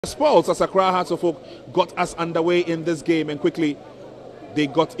Spoils as Accra Hearts of Oak got us underway in this game, and quickly they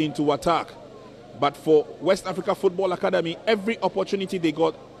got into attack. But for West Africa Football Academy, every opportunity they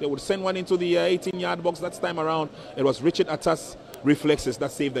got, they would send one into the 18-yard box. That time around, it was Richard Atta's reflexes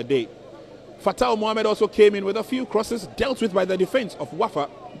that saved the day. Fatal Mohammed also came in with a few crosses dealt with by the defense of WAFA,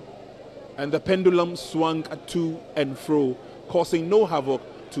 and the pendulum swung to and fro, causing no havoc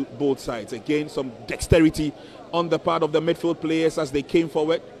to both sides. Again, some dexterity on the part of the midfield players as they came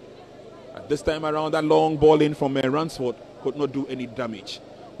forward. At this time around, that long ball in from Ransford could not do any damage.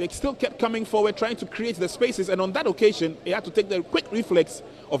 They still kept coming forward, trying to create the spaces, and on that occasion, they had to take the quick reflex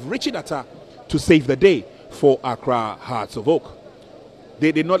of Richard Atta to save the day for Accra Hearts of Oak.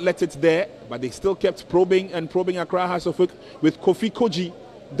 They did not let it there, but they still kept probing and probing Accra Hearts of Oak with Kofi Koji,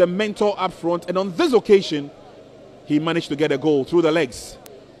 the mentor up front, and on this occasion, he managed to get a goal through the legs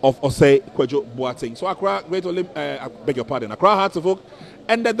of Osei Kwejo Boateng. So Accra Hearts of Oak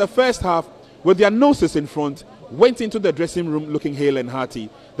ended the first half with their noses in front, went into the dressing room looking hale and hearty.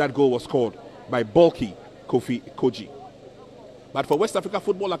 That goal was scored by bulky Kofi Koji. But for West Africa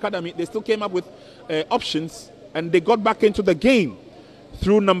Football Academy, they still came up with options, and they got back into the game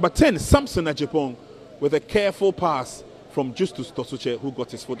through number 10, Samson Ajipong, with a careful pass from Justus Tosuche, who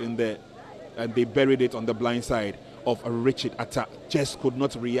got his foot in there, and they buried it on the blind side of Richard Atta. Just could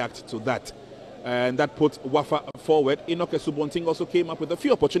not react to that, and that put WAFA forward. Enoch Esubonting also came up with a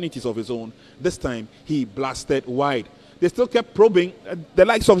few opportunities of his own. This time he blasted wide. They still kept probing. The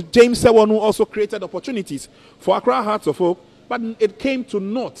likes of James Sewonu also created opportunities for Accra Hearts of Oak, but it came to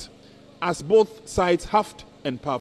naught as both sides huffed and puffed.